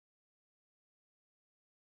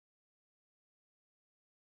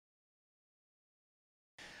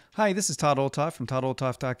Hi, this is Todd Olthoff from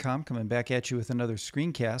toddolthoff.com coming back at you with another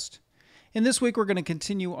screencast. And this week we're going to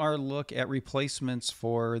continue our look at replacements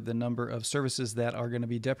for the number of services that are going to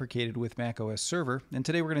be deprecated with macOS Server. And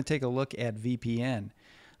today we're going to take a look at VPN.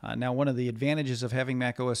 Now, one of the advantages of having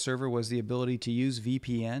macOS Server was the ability to use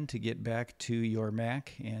VPN to get back to your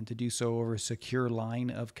Mac and to do so over a secure line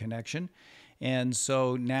of connection. And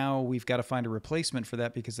so now we've got to find a replacement for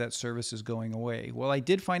that because that service is going away. Well, I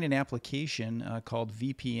did find an application called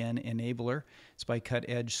VPN Enabler. It's by Cut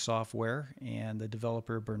Edge Software, and the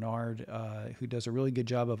developer Bernard, who does a really good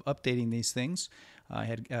job of updating these things. I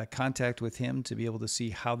had contact with him to be able to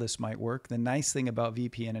see how this might work. The nice thing about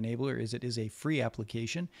VPN Enabler is it is a free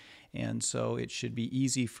application, and so it should be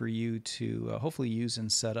easy for you to hopefully use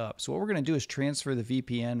and set up. So what we're going to do is transfer the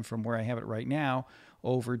VPN from where I have it right now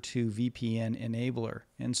over to VPN Enabler.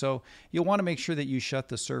 And so you'll want to make sure that you shut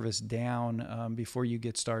the service down before you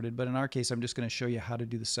get started. But in our case, I'm just going to show you how to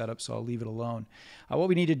do the setup, so I'll leave it alone. What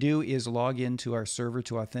we need to do is log into our server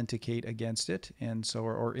to authenticate against it, and so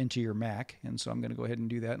or into your Mac. And so I'm going to go ahead and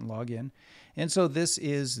do that and log in. And so this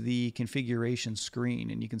is the configuration screen,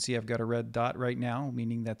 and you can see I've got a red dot right now,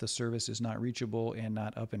 meaning that the service is not reachable and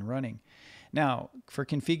not up and running. Now, for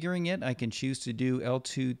configuring it, I can choose to do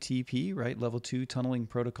L2TP, right, level 2 tunneling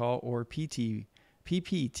protocol, or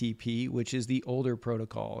PPTP, which is the older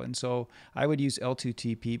protocol. And so I would use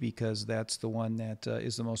L2TP because that's the one that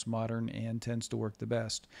is the most modern and tends to work the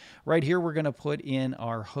best. Right here, we're going to put in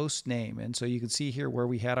our host name. And so you can see here where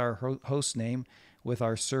we had our host name with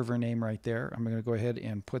our server name right there. I'm going to go ahead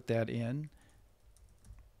and put that in.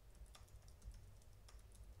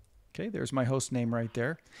 Okay, there's my host name right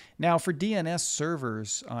there. Now for DNS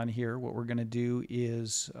servers on here, what we're going to do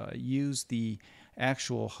is use the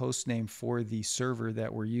actual host name for the server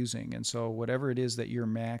that we're using. And so whatever it is that your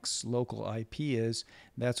Mac's local IP is,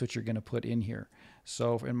 that's what you're going to put in here.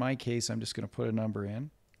 So in my case, I'm just going to put a number in.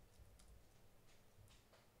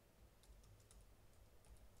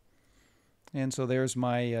 And so there's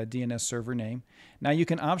my DNS server name. Now you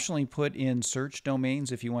can optionally put in search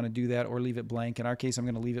domains if you want to do that, or leave it blank. In our case, I'm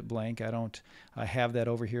going to leave it blank. I don't have that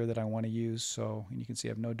over here that I want to use. So, and you can see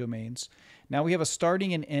I have no domains. Now we have a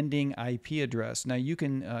starting and ending IP address. Now you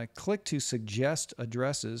can click to suggest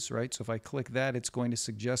addresses, right? So if I click that, it's going to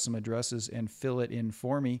suggest some addresses and fill it in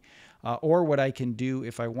for me. Or what I can do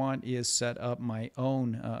if I want is set up my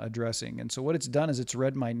own addressing. And so what it's done is it's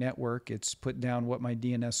read my network. It's put down what my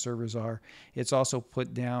DNS servers are. It's also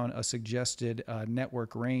put down a suggested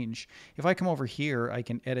network range. If I come over here, I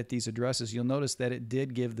can edit these addresses. You'll notice that it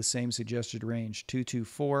did give the same suggested range,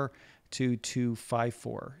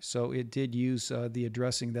 224.2254. So it did use the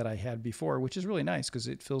addressing that I had before, which is really nice because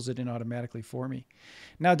it fills it in automatically for me.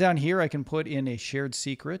 Now down here, I can put in a shared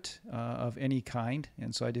secret of any kind.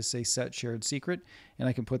 And so I just say set shared secret, and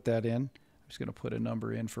I can put that in. I'm just going to put a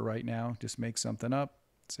number in for right now. Just make something up,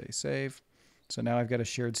 say save. So now I've got a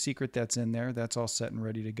shared secret that's in there. That's all set and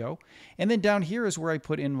ready to go. And then down here is where I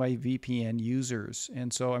put in my VPN users.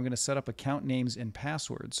 And so I'm going to set up account names and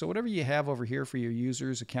passwords. So whatever you have over here for your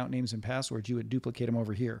users, account names and passwords, you would duplicate them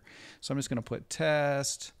over here. So I'm just going to put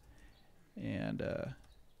test and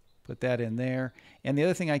put that in there. And the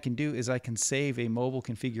other thing I can do is I can save a mobile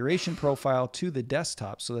configuration profile to the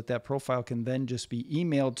desktop so that that profile can then just be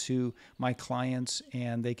emailed to my clients,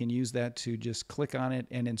 and they can use that to just click on it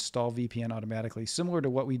and install VPN automatically, similar to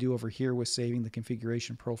what we do over here with saving the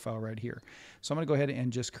configuration profile right here. So I'm going to go ahead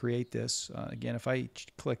and just create this. Again, if I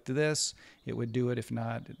clicked this, it would do it. If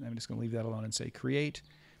not, I'm just going to leave that alone and say create.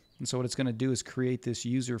 And so what it's going to do is create this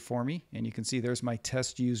user for me. And you can see there's my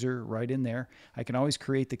test user right in there. I can always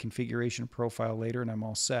create the configuration profile later, and I'm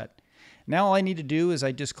all set. Now all I need to do is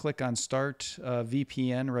I just click on Start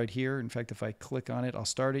VPN right here. In fact, if I click on it, I'll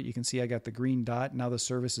start it. You can see I got the green dot. Now the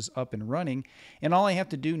service is up and running. And all I have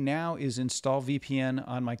to do now is install VPN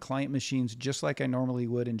on my client machines just like I normally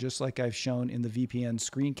would and just like I've shown in the VPN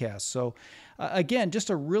screencast. So again, just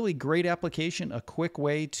a really great application, a quick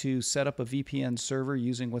way to set up a VPN server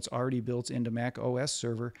using what's already built into macOS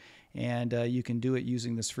Server. And you can do it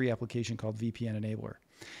using this free application called VPN Enabler.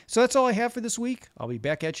 So that's all I have for this week. I'll be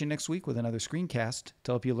back at you next week with another screencast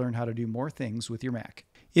to help you learn how to do more things with your Mac.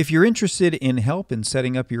 If you're interested in help in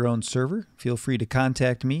setting up your own server, feel free to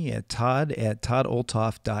contact me at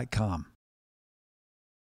todd@toddolthoff.com.